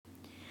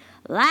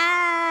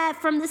Live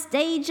from the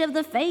stage of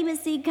the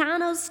famous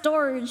Econo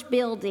Storage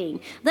Building,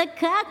 the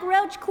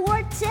Cockroach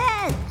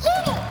Quartet.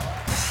 Hit it!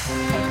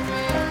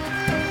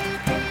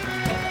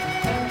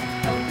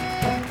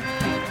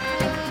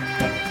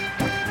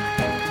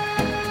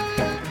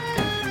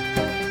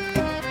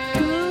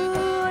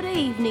 Good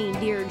evening,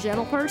 dear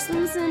gentle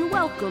persons, and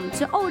welcome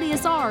to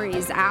Odious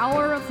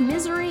Hour of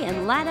Misery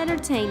and Light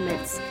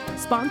Entertainments,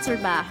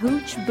 sponsored by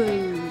Hooch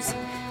Booze.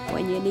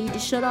 When you need to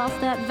shut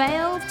off that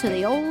valve to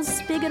the old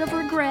spigot of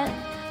regret,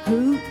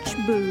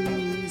 Hooch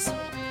Booze.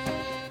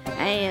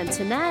 And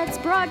tonight's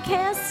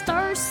broadcast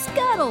stars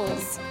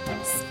Scuttles,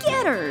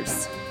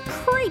 Skitters,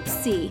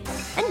 Creepsy,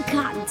 and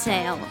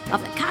Cottontail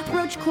of the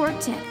Cockroach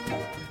Quartet,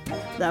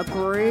 the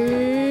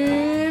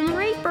Grim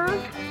Reaper,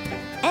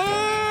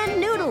 and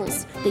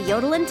Noodles, the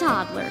yodeling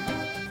toddler.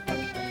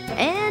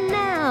 And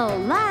now,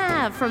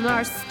 live from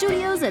our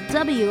studios at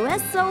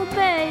WSO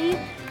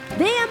Bay,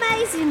 the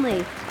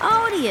amazingly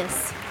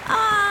Odious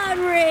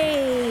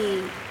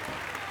Ari.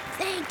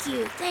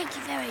 Thank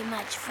you very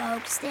much,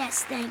 folks.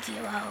 Yes, thank you.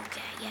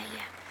 Okay, yeah.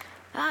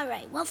 All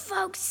right, well,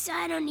 folks,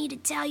 I don't need to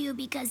tell you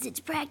because it's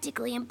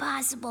practically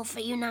impossible for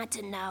you not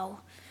to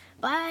know.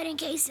 But in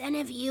case any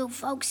of you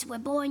folks were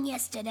born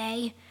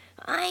yesterday,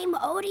 I'm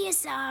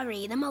Odious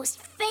Ari, the most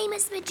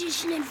famous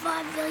magician in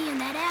vaudevillian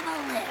that ever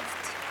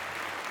lived.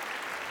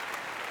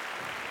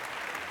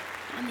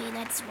 I mean,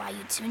 that's why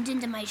you tuned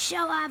into my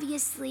show,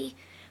 obviously.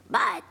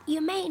 But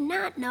you may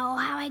not know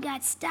how I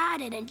got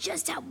started and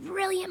just how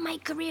brilliant my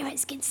career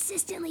has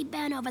consistently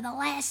been over the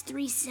last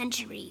 3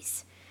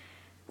 centuries.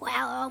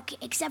 Well, okay,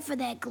 except for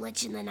that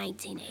glitch in the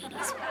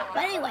 1980s.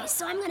 But anyway,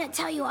 so I'm gonna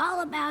tell you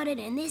all about it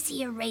in this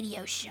here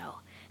radio show.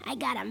 I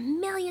got a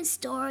million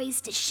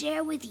stories to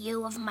share with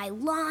you of my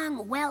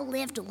long,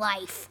 well-lived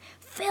life,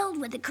 filled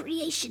with the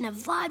creation of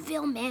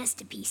vaudeville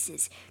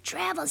masterpieces,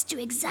 travels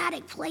to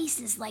exotic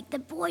places like the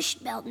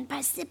Borscht Belt and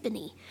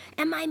Parsippany,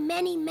 and my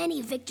many,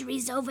 many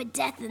victories over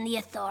death and the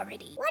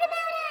authority. What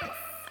about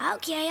us?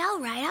 Okay, all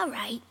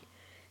right.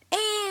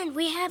 And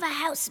we have a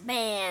house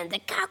band, the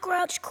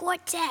Cockroach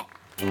Quartet.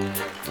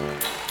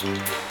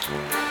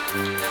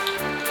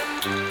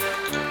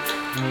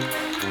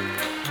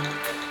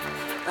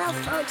 Well,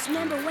 folks,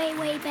 remember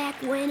way back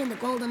when in the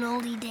golden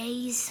oldie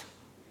days?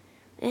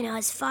 You know,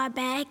 as far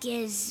back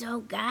as,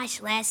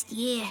 last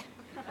year.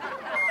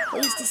 We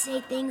used to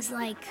say things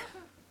like,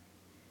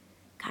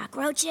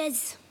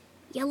 cockroaches,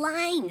 your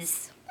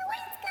lines. The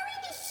wind's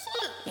going to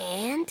shit.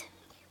 And?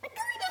 We're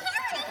going to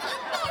hell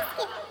in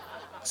a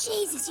handbasket.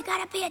 Jesus, you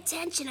gotta pay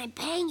attention. I'm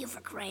paying you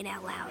for crying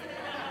out loud.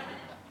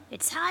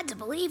 It's hard to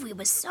believe we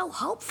were so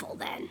hopeful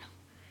then.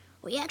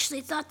 We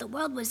actually thought the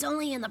world was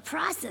only in the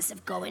process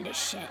of going to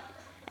shit,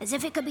 as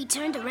if it could be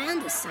turned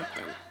around to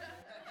something.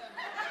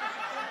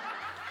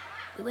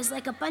 It was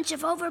like a bunch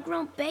of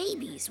overgrown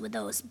babies with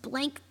those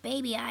blank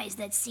baby eyes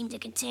that seemed to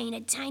contain a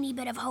tiny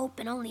bit of hope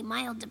and only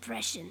mild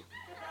depression.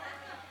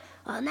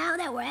 Well, now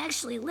that we're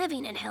actually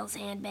living in hell's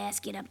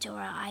handbasket up to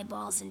our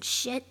eyeballs and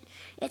shit,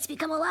 it's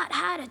become a lot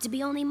harder to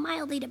be only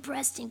mildly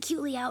depressed and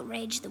cutely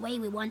outraged the way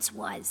we once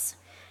was.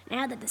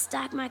 Now that the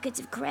stock markets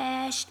have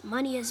crashed,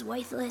 money is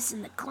worthless,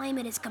 and the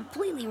climate is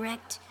completely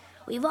wrecked,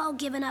 we've all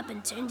given up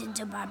and turned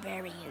into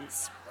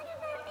barbarians. What are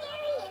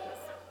barbarians?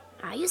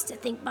 I used to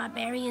think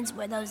barbarians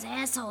were those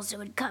assholes who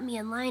would cut me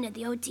in line at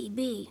the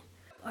OTB,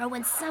 or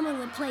when someone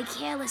would play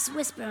Careless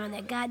Whisper on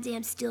their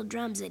goddamn steel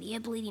drums at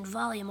ear-bleeding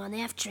volume on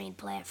the F-train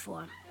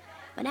platform.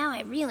 But now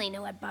I really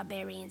know what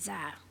barbarians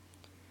are.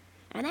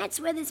 And that's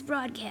where this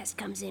broadcast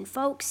comes in,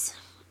 folks.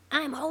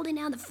 I'm holding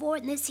down the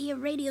fort in this here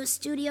radio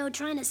studio,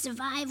 trying to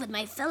survive with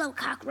my fellow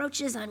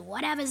cockroaches on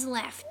whatever's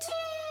left.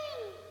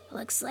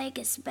 Looks like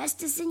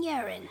asbestos and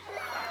urine.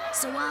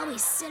 So while we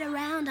sit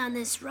around on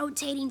this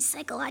rotating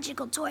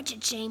psychological torture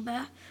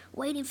chamber,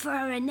 waiting for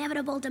our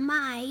inevitable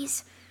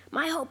demise,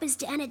 my hope is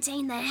to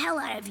entertain the hell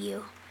out of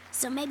you,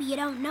 so maybe you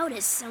don't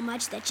notice so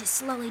much that you're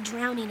slowly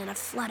drowning in a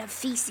flood of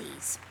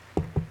feces.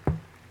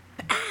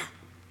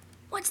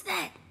 What's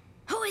that?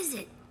 Who is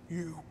it?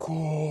 You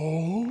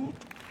called?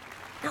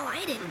 No,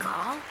 I didn't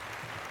call.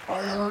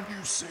 I heard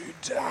you say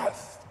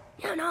death.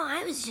 No,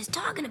 I was just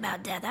talking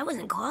about death. I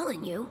wasn't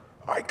calling you.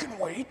 I can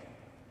wait.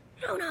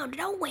 No,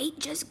 don't wait,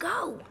 just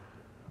go.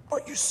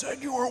 But you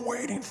said you were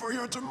waiting for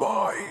your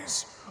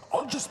demise.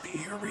 I'll just be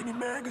here reading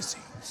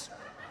magazines.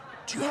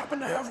 Do you happen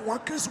to have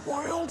work as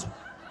wild?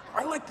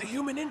 I like the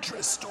human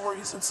interest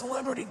stories and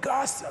celebrity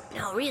gossip.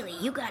 No, really,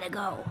 you gotta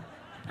go.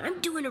 I'm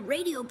doing a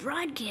radio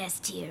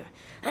broadcast here,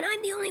 and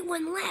I'm the only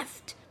one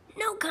left.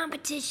 No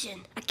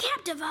competition. A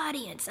captive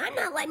audience. I'm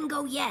not letting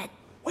go yet.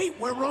 Wait,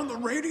 we're on the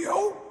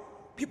radio?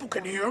 People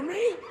can hear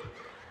me?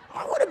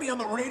 I want to be on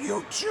the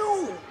radio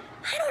too.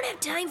 I don't have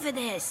time for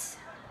this.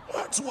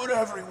 That's what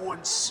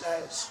everyone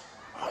says.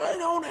 I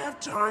don't have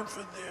time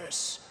for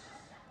this.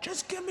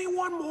 Just give me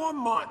one more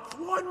month,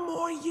 one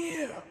more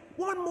year,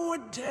 one more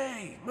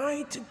day,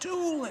 my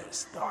to-do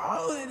list, the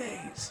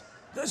holidays.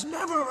 There's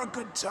never a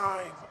good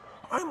time.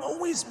 I'm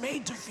always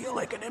made to feel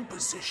like an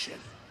imposition.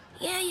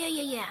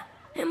 Yeah.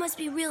 It must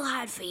be real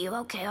hard for you.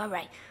 Okay, all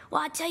right.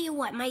 Well, I'll tell you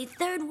what. My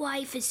third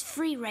wife is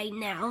free right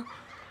now.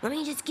 Let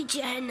me just get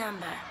you her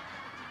number.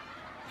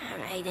 All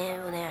right,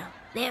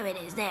 there it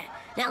is, there.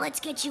 Now let's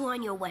get you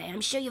on your way.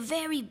 I'm sure you're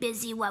very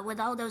busy, what, with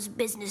all those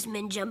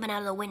businessmen jumping out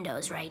of the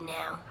windows right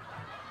now.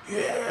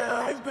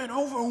 Yeah, I've been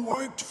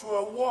overworked for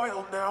a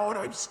while now, and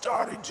I'm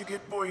starting to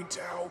get burnt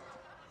out.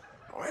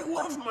 I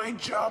love my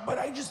job, but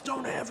I just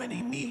don't have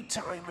any me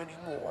time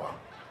anymore.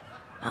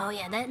 Oh,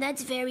 yeah,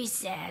 that's very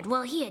sad.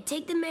 Well, here,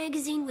 take the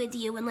magazine with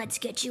you, and let's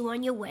get you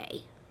on your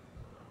way.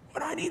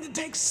 But I need to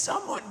take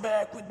someone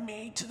back with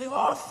me to the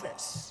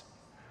office.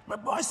 My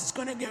boss is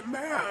gonna get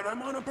mad.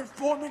 I'm on a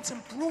performance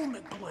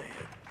improvement plan.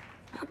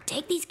 Well,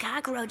 take these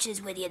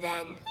cockroaches with you,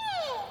 then.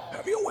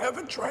 Have you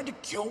ever tried to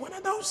kill one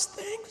of those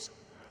things?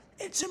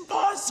 It's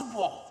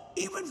impossible,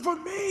 even for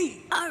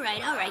me. All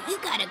right, you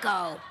gotta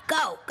go.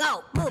 Go,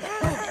 move.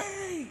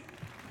 Hey!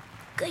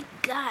 Good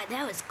God,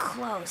 that was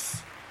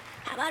close.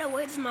 How about a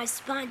word from my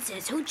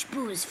sponsors, Hooch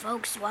Booze,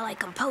 folks, while I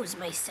compose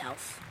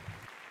myself.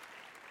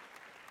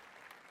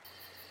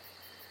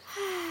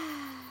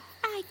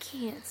 I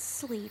can't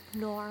sleep,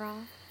 Nora.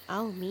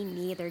 Oh, me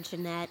neither,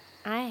 Jeanette.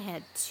 I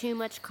had too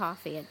much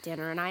coffee at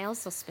dinner, and I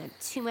also spent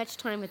too much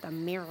time at the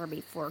mirror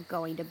before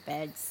going to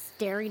bed,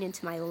 staring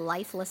into my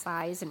lifeless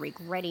eyes and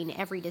regretting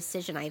every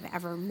decision I've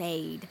ever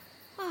made.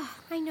 Oh,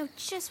 I know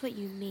just what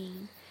you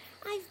mean.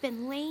 I've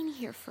been laying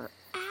here for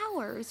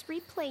hours,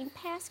 replaying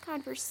past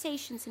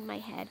conversations in my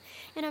head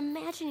and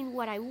imagining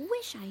what I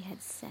wish I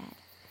had said.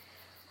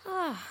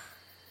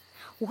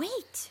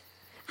 Wait,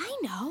 I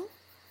know.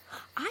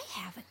 I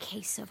have a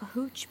case of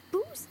Hooch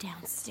Booze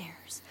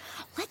downstairs.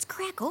 Let's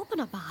crack open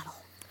a bottle.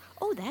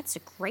 Oh, that's a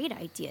great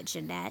idea,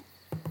 Jeanette.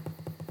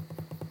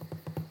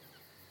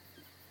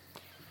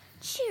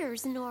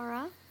 Cheers,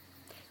 Nora.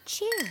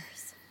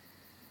 Cheers.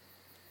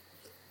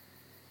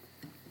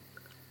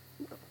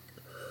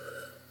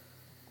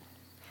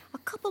 A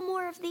couple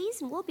more of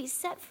these and we'll be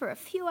set for a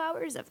few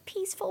hours of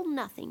peaceful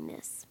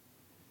nothingness.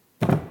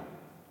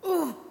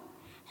 Ugh.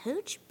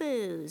 Hooch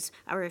Booze,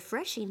 a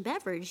refreshing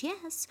beverage,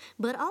 yes,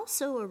 but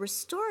also a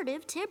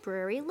restorative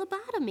temporary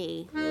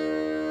lobotomy.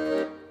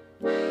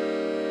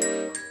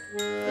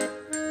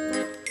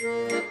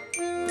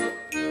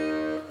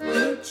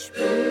 Hooch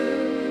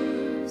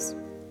Booze.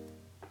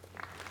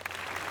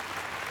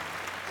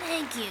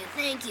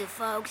 Thank you,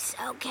 folks.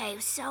 Okay,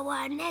 so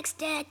our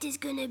next act is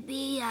gonna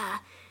be,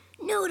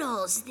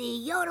 Noodles, the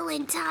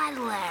yodeling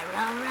toddler.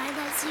 All right,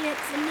 let's hear it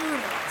for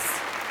Noodles.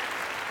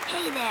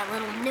 Hey there,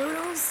 little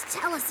Noodles.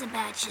 Tell us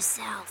about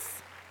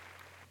yourself.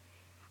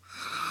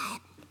 I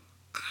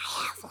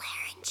have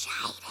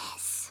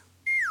laryngitis.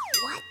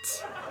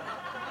 What?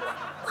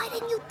 Why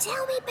didn't you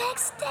tell me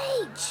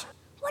backstage?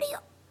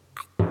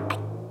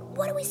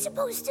 What are we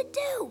supposed to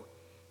do?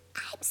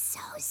 I'm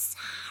so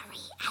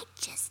sorry. I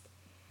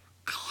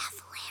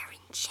have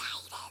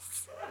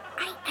laryngitis.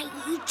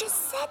 You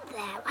just said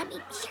that. I mean,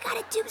 you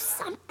gotta do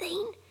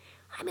something.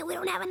 I mean, we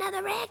don't have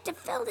another act to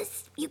fill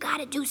this. You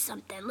gotta do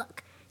something.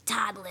 Look.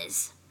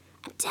 Toddlers.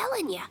 I'm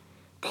telling you,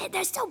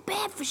 they're so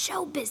bad for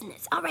show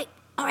business. All right,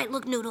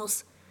 look,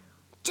 Noodles.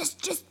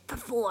 Just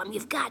perform.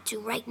 You've got to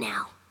right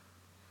now.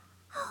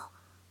 Oh,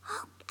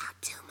 I'll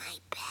do my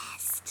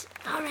best.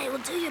 All right,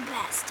 well, do your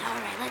best. All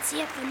right, let's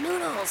hear it for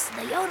Noodles,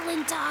 the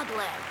yodeling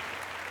toddler.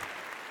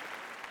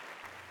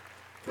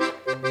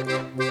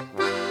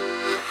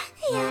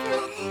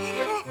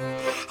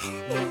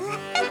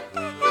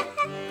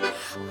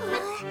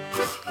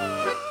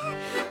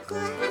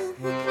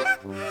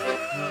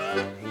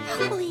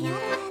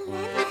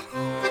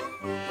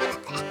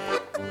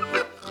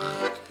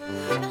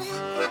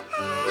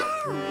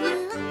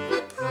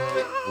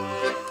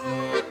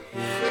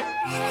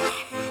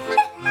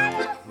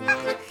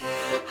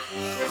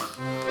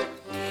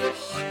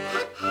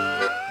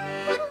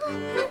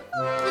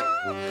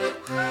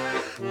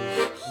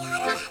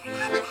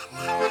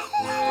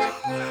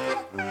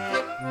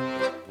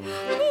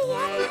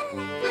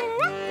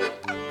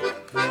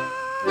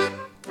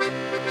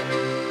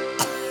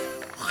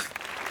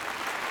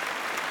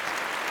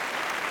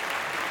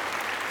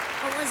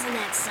 Wasn't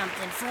that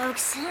something,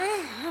 folks?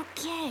 Huh?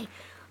 Okay.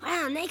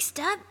 Well, next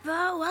up,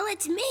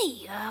 it's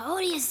me,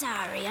 Odious.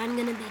 I'm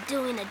gonna be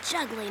doing a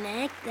juggling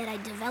act that I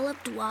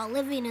developed while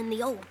living in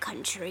the old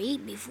country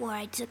before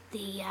I took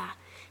the,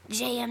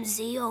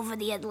 JMZ over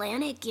the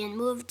Atlantic and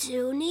moved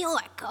to New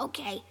York.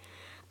 Okay.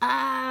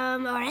 All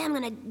right,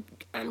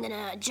 I'm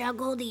gonna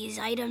juggle these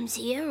items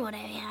here.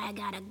 I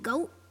got a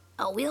goat,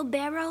 a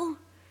wheelbarrow,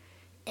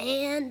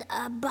 and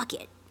a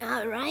bucket.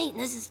 All right,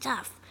 this is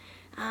tough.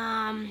 All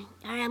right,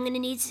 I'm gonna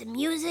need some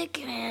music,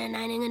 and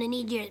I'm gonna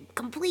need your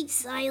complete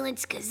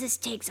silence, because this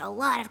takes a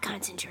lot of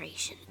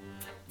concentration.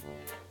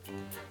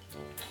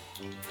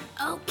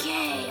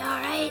 Okay, all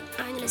right,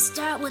 I'm gonna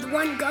start with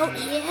one goat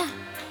here.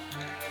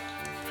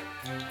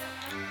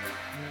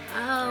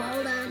 Oh,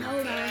 hold on.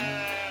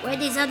 Where'd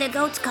these other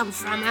goats come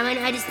from?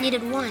 I just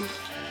needed one.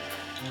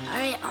 All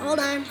right, hold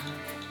on.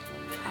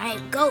 All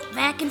right, goat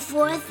back and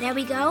forth. There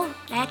we go.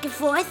 Back and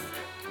forth.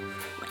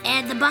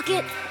 Add the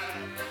bucket.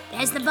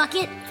 There's the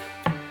bucket.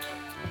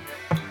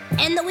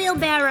 And the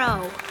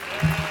wheelbarrow.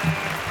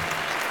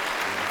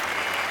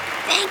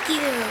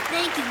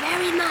 Thank you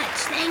very much,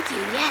 thank you,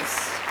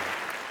 yes.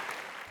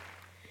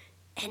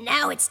 And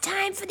now it's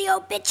time for the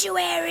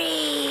obituaries.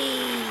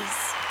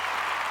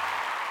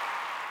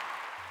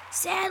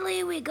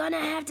 Sadly, we're gonna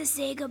have to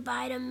say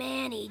goodbye to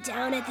Manny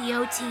down at the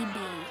OTB.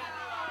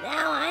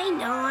 Now, I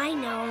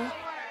know.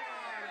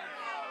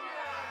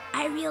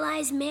 I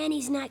realize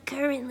Manny's not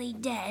currently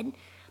dead,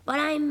 but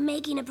I'm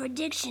making a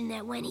prediction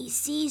that when he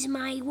sees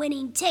my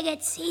winning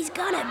tickets, he's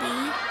gonna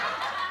be.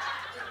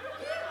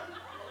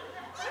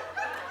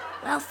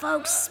 Well,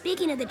 folks,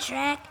 speaking of the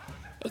track,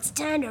 it's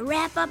time to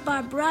wrap up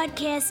our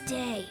broadcast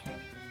day.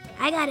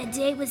 I got a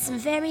date with some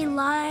very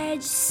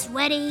large,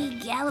 sweaty,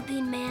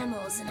 galloping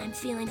mammals, and I'm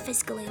feeling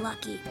fiscally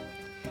lucky.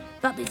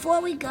 But before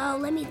we go,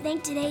 let me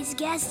thank today's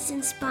guests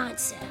and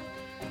sponsor.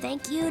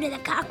 Thank you to the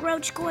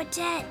Cockroach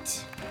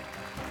Quartet,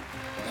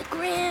 the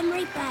Grim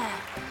Reaper,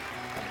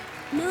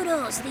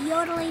 Noodles, the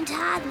yodeling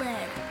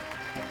toddler,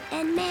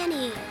 and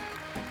Manny.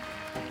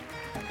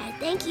 And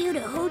thank you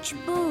to Hooch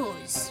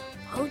Booze.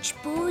 Hooch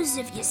Booze,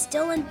 if you're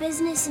still in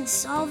business and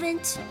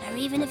solvent, or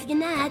even if you're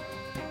not,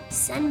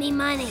 send me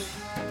money.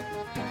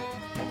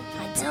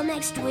 Until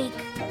next week,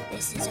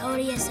 this is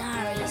Odious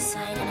Ari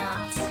signing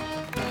off.